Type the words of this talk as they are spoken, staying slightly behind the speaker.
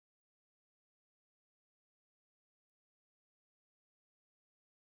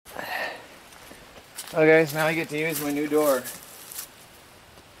Oh guys, now I get to use my new door.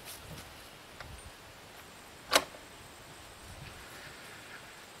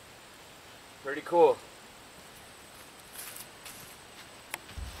 Pretty cool.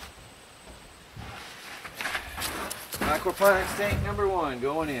 Aquaponics tank number 1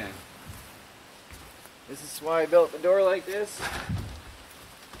 going in. This is why I built the door like this.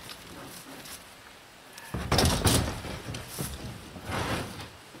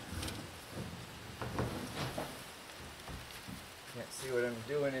 Can't see what I'm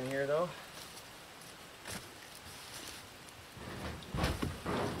doing in here though.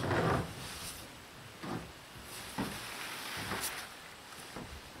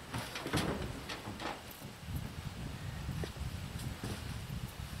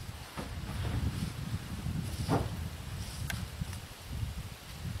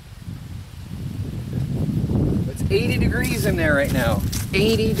 It's 80 degrees in there right now.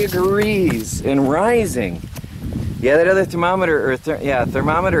 80 degrees and rising. Yeah, that other thermometer,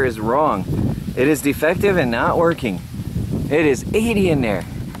 thermometer is wrong. It is defective and not working. It is 80 in there.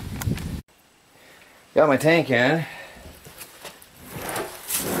 Got my tank in.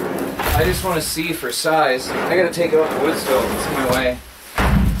 I just want to see for size. I gotta take it off the wood stove. It's in my way.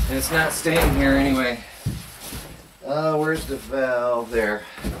 And it's not staying here anyway. Where's the valve? There.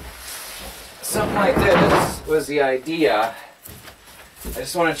 Something like this was the idea. I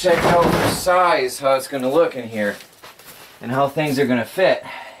just want to check out for size how it's going to look in here and how things are going to fit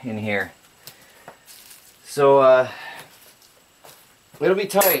in here. So it'll be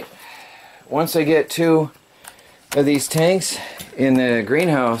tight. Once I get 2 of these tanks in the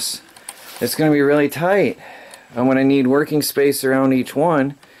greenhouse, it's going to be really tight. I'm going to need working space around each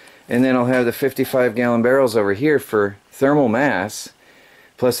one, and then I'll have the 55-gallon barrels over here for thermal mass,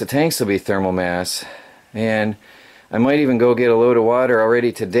 plus the tanks will be thermal mass. And I might even go get a load of water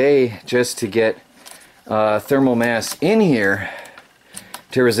already today just to get thermal mass in here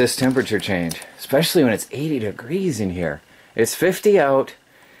to resist temperature change, especially when it's 80 degrees in here. It's 50 out,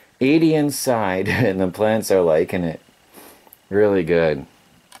 80 inside, and the plants are liking it. Really good.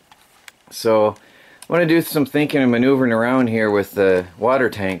 So I want to do some thinking and maneuvering around here with the water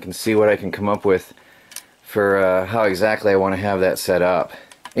tank and see what I can come up with for how exactly I want to have that set up.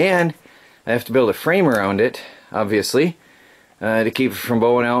 And I have to build a frame around it, obviously, to keep it from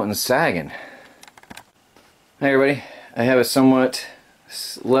bowing out and sagging. Hi everybody, I have a somewhat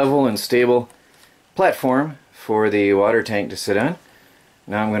level and stable platform for the water tank to sit on.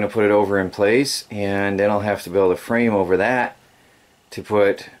 Now I'm going to put it over in place, and then I'll have to build a frame over that to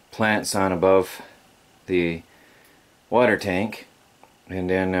put plants on above the water tank, and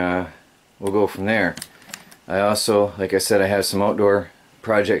then we'll go from there. I also, like I said, I have some outdoor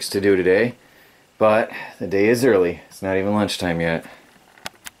projects to do today, but the day is early. It's not even lunchtime yet.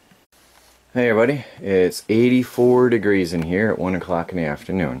 Hey everybody, it's 84 degrees in here at 1 o'clock in the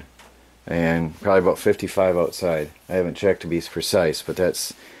afternoon, and probably about 55 outside. I haven't checked to be precise, but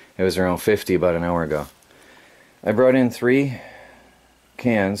it was around 50 about an hour ago. I brought in 3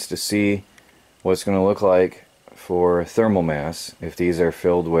 cans to see what's going to look like for thermal mass if these are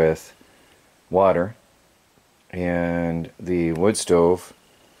filled with water. And the wood stove,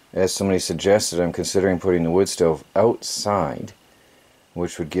 as somebody suggested, I'm considering putting the wood stove outside,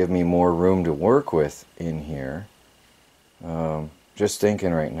 which would give me more room to work with in here. Just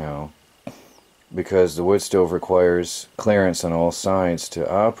thinking right now, because the wood stove requires clearance on all sides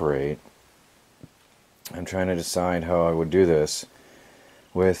to operate. I'm trying to decide how I would do this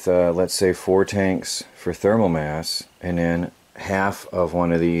with, let's say, 4 tanks for thermal mass, and then half of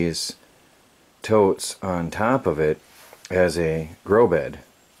one of these totes on top of it as a grow bed.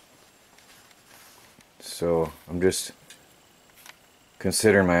 So I'm just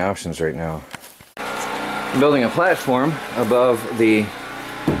considering my options right now. I'm building a platform above the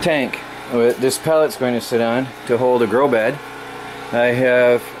tank this pallet's going to sit on to hold a grow bed. I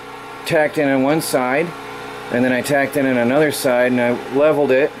have tacked in on one side, and then I tacked in on another side, and I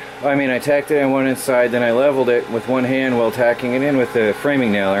leveled it. I tacked it on one side, then I leveled it with one hand while tacking it in with the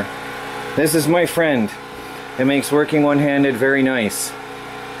framing nailer. This is my friend. It makes working one-handed very nice.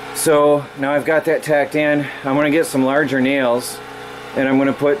 So now I've got that tacked in. I'm going to get some larger nails, and I'm going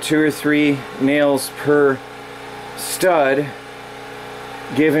to put 2 or 3 nails per stud,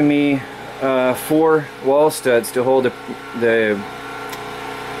 giving me 4 wall studs to hold the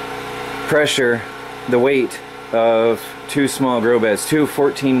pressure, the weight of 2 small grow beds, 2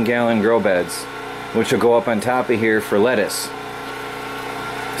 14-gallon grow beds, which will go up on top of here for lettuce.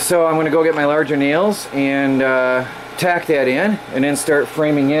 So I'm going to go get my larger nails and tack that in, and then start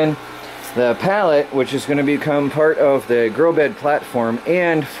framing in the pallet, which is going to become part of the grow bed platform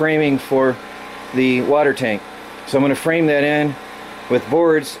and framing for the water tank. So I'm going to frame that in with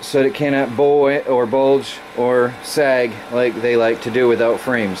boards so that it cannot bow or bulge or sag like they like to do without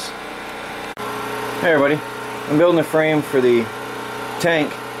frames. Hey everybody, I'm building a frame for the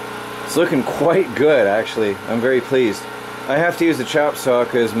tank. It's looking quite good actually. I'm very pleased. I have to use the chop saw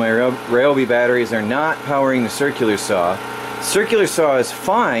because my Ryobi batteries are not powering the circular saw. Circular saw is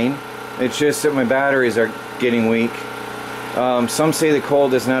fine, it's just that my batteries are getting weak. Some say the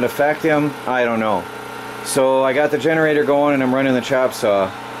cold does not affect them. I don't know. So I got the generator going and I'm running the chop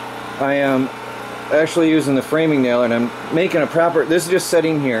saw. I am actually using the framing nailer and I'm making a proper, this is just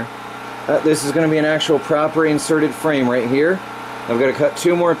setting here. This is going to be an actual proper inserted frame right here. I've got to cut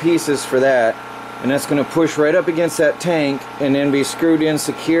 2 more pieces for that, and that's going to push right up against that tank and then be screwed in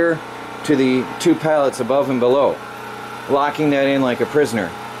secure to the 2 pallets above and below, locking that in like a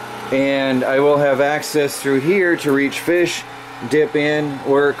prisoner. And I will have access through here to reach fish, dip in,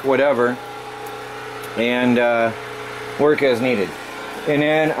 work, whatever, and work as needed. And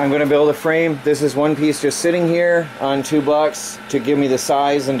then I'm going to build a frame. This is one piece just sitting here on 2 blocks to give me the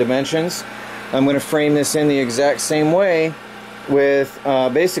size and dimensions. I'm going to frame this in the exact same way with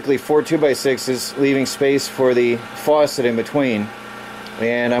basically 4 2x6s, leaving space for the faucet in between.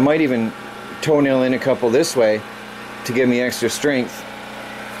 And I might even toenail in a couple this way to give me extra strength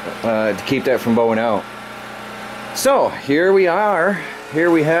to keep that from bowing out. So here we are. Here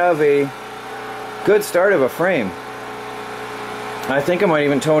we have a good start of a frame. I think I might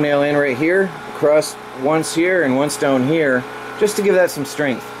even toenail in right here, across once here and once down here, just to give that some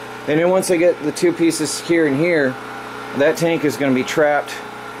strength. And then once I get the 2 pieces here and here, that tank is going to be trapped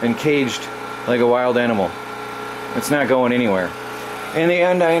and caged like a wild animal. It's not going anywhere. In the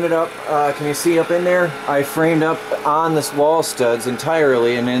end, I ended up, can you see up in there? I framed up on this wall studs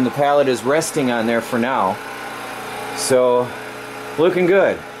entirely, and then the pallet is resting on there for now. So, looking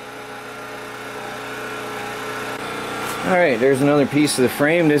good. Alright, there's another piece of the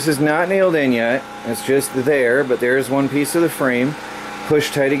frame. This is not nailed in yet. It's just there, but there's one piece of the frame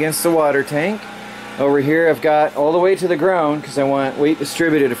pushed tight against the water tank. Over here I've got all the way to the ground because I want weight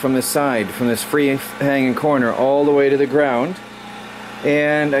distributed from the side, from this free hanging corner all the way to the ground.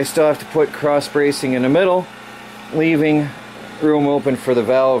 And I still have to put cross bracing in the middle, leaving room open for the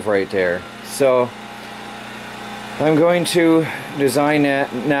valve right there. So I'm going to design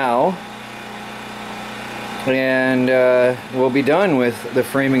that now, and we'll be done with the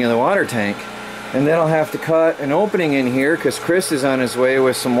framing of the water tank. And then I'll have to cut an opening in here because Chris is on his way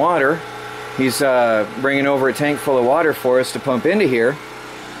with some water. He's bringing over a tank full of water for us to pump into here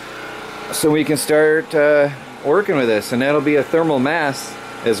so we can start working with this, and that'll be a thermal mass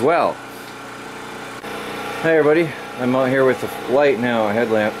as well. Hi everybody, I'm out here with the light now, a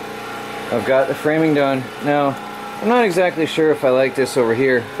headlamp. I've got the framing done. Now, I'm not exactly sure if I like this over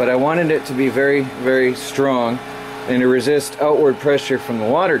here, but I wanted it to be very, very strong and to resist outward pressure from the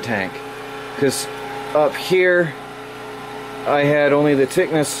water tank. Because up here, I had only the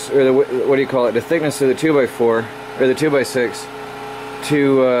thickness, or the, what do you call it, the thickness of the 2x4, or the 2x6,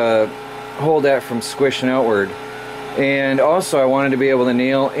 to hold that from squishing outward. And also I wanted to be able to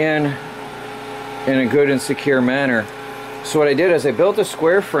nail in a good and secure manner. So what I did is I built a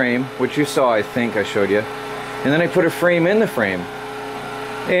square frame, which you saw, I think I showed you, and then I put a frame in the frame,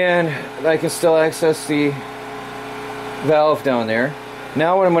 and I can still access the valve down there.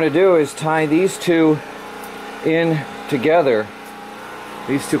 Now what I'm going to do is tie these 2 in together,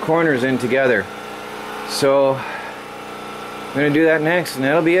 these 2 corners in together. So I'm going to do that next, and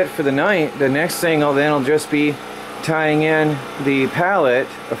that'll be it for the night. The next thing I'll just be tying in the pallet,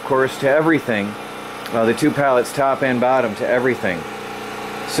 of course, to everything. The 2 pallets, top and bottom, to everything.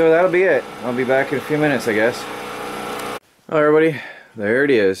 So that'll be it. I'll be back in a few minutes, I guess. Hello everybody, there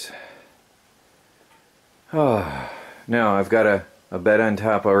it is. Oh, now I've got a bed on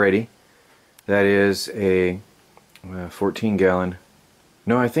top already. That is a 14 gallon.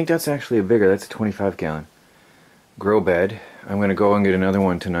 No, I think that's actually a bigger, that's a 25 gallon grow bed. I'm going to go and get another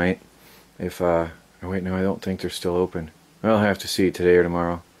one tonight. If, oh wait, no, I don't think they're still open. I'll have to see today or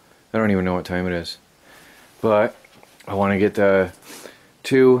tomorrow. I don't even know what time it is. But I want to get the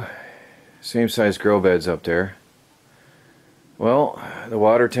 2 same size grow beds up there. Well, the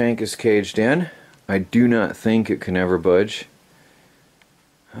water tank is caged in. I do not think it can ever budge.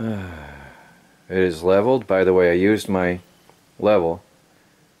 It is leveled. By the way, I used my level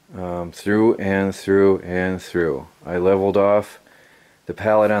through and through and through. I leveled off the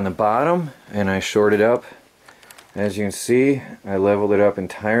pallet on the bottom and I shored it up. As you can see, I leveled it up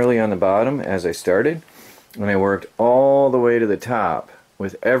entirely on the bottom as I started, and I worked all the way to the top.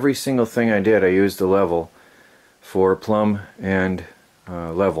 With every single thing I did, I used the level for plumb and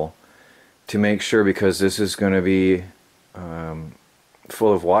level to make sure, because this is going to be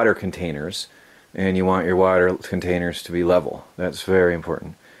full of water containers, and you want your water containers to be level. That's very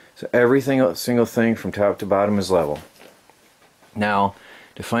important. So everything, single thing from top to bottom is level. Now,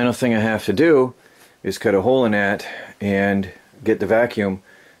 the final thing I have to do is cut a hole in that and get the vacuum.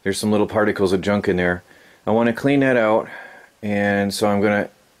 There's some little particles of junk in there. I want to clean that out, and so I'm going to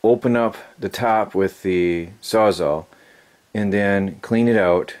open up the top with the Sawzall and then clean it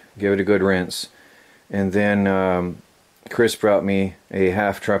out, give it a good rinse, and then Chris brought me a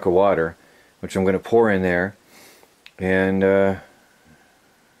half truck of water, which I'm going to pour in there, and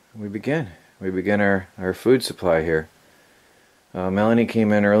we begin our food supply here. Melanie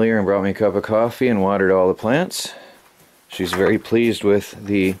came in earlier and brought me a cup of coffee and watered all the plants. She's very pleased with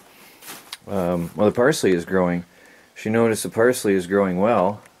the well, the parsley is growing. She noticed the parsley is growing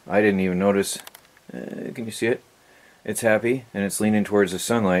well. I didn't even notice. Can you see it? It's happy and it's leaning towards the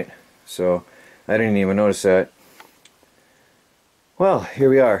sunlight, so I didn't even notice that. Well,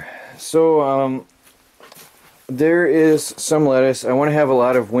 here we are. So there is some lettuce. I want to have a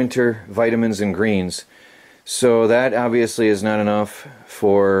lot of winter vitamins and greens, so that obviously is not enough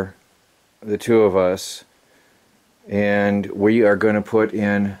for the two of us, and we are going to put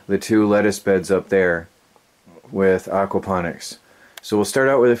in the 2 lettuce beds up there with Aquaponics. So we'll start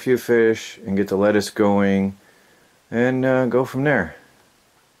out with a few fish and get the lettuce going and go from there.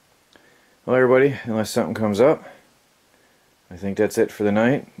 Well, everybody, unless something comes up, I think that's it for the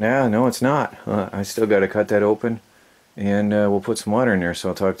night. No, it's not. I still got to cut that open, and we'll put some water in there, so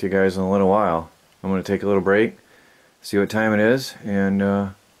I'll talk to you guys in a little while. I'm going to take a little break, see what time it is, and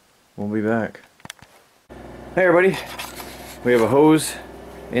we'll be back. Hey everybody, we have a hose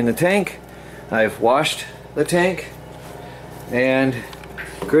in the tank. I've washed the tank, and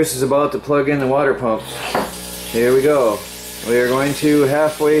Chris is about to plug in the water pump. Here we go. We are going to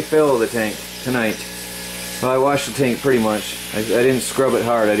halfway fill the tank tonight. Well, I washed the tank pretty much. I didn't scrub it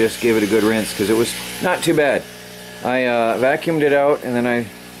hard, I just gave it a good rinse because it was not too bad. I vacuumed it out, and then I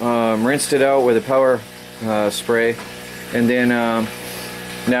rinsed it out with a power spray, and then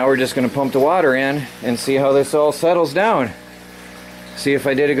now we're just going to pump the water in and see how this all settles down. See if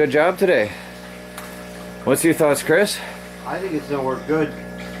I did a good job today. What's your thoughts, Chris? I think it's going to work good.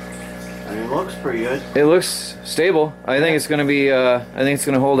 I mean, it looks pretty good. It looks stable. I think it's going to be, I think it's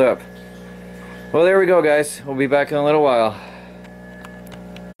going to hold up. Well, there we go, guys. We'll be back in a little while.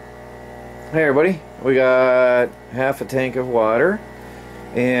 Hey everybody, we got half a tank of water,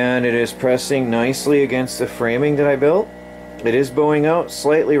 and it is pressing nicely against the framing that I built. It is bowing out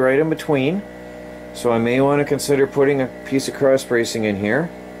slightly right in between, so I may want to consider putting a piece of cross bracing in here.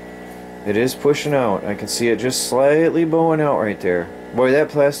 It is pushing out. I can see it just slightly bowing out right there. Boy, that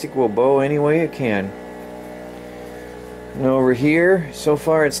plastic will bow any way it can. And over here, so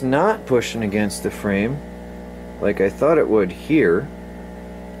far it's not pushing against the frame like I thought it would here.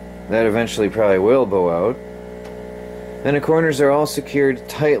 That eventually probably will bow out. Then the corners are all secured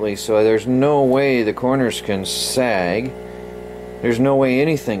tightly, so there's no way the corners can sag. There's no way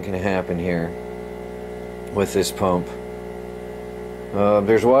anything can happen here with this pump.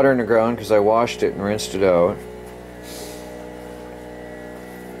 There's water in the ground because I washed it and rinsed it out.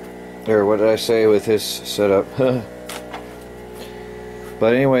 Or what did I say with this setup?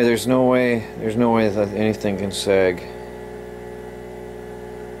 But anyway, there's no way that anything can sag.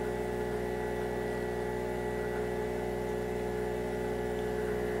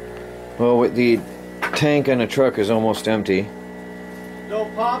 Well, the tank on the truck is almost empty. Still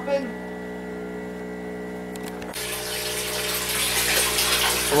popping?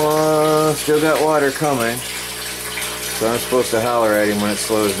 Still got water coming. So I'm supposed to holler at him when it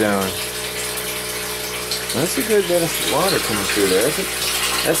slows down. That's a good bit of water coming through there.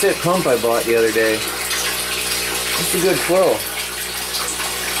 That's that pump I bought the other day. That's a good flow.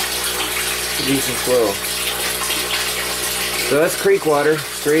 It's a decent flow. So that's creek water,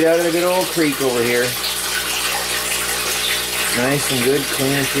 straight out of the good old creek over here. Nice and good,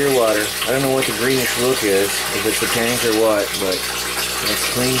 clean and pure water. I don't know what the greenish look is, if it's a tank or what, but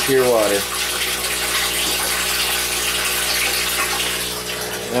it's clean, pure water.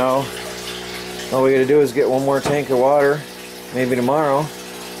 Now, all we gotta do is get one more tank of water, maybe tomorrow,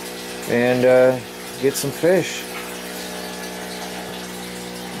 and get some fish.